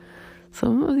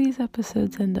Some of these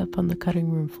episodes end up on the cutting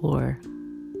room floor.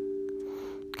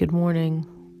 Good morning.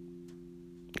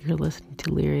 You're listening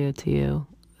to Lyria to you.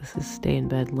 This is Stay in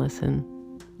Bed and Listen.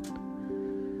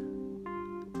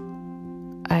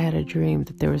 I had a dream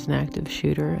that there was an active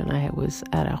shooter and I was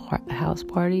at a house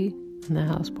party, and the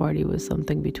house party was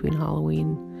something between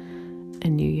Halloween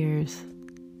and New Year's.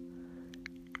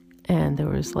 And there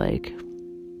was like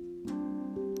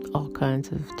all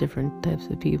kinds of different types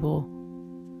of people.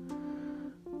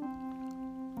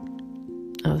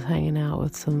 I was hanging out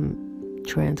with some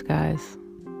trans guys.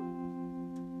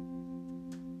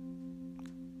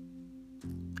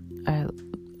 I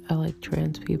like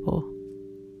trans people.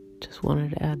 Just wanted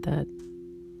to add that.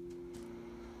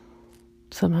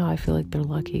 Somehow I feel like they're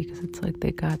lucky because it's like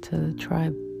they got to try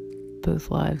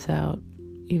both lives out,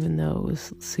 even though it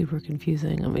was super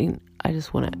confusing. I mean,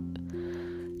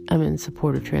 I'm in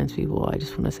support of trans people. I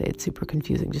just want to say it's super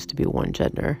confusing just to be one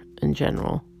gender in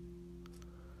general.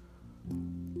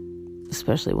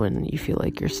 Especially when you feel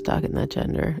like you're stuck in that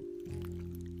gender.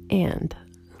 And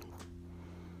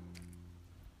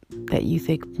that you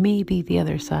think maybe the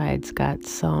other side's got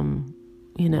some,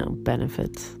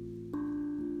 benefits.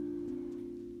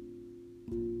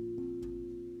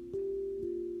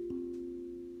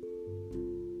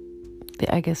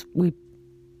 I guess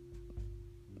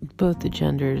both the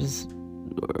genders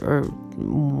are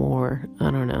more,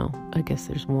 I don't know. I guess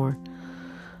there's more.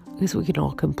 I guess we can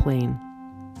all complain.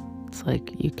 It's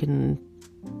like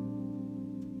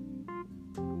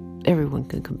everyone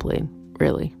can complain,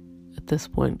 really, at this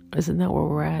point. Isn't that where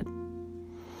we're at?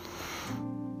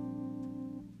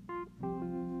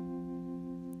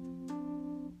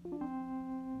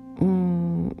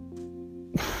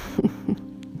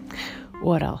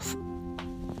 What else?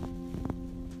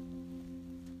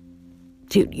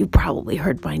 Dude, you probably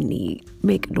heard my knee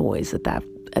make a noise at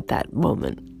that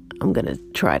moment. I'm going to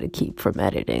try to keep from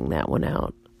editing that one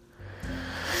out.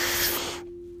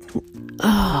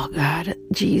 Oh, God.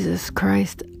 Jesus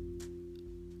Christ.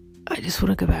 I just want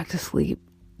to go back to sleep.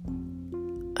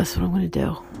 That's what I'm going to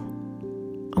do.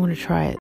 I'm going to try it.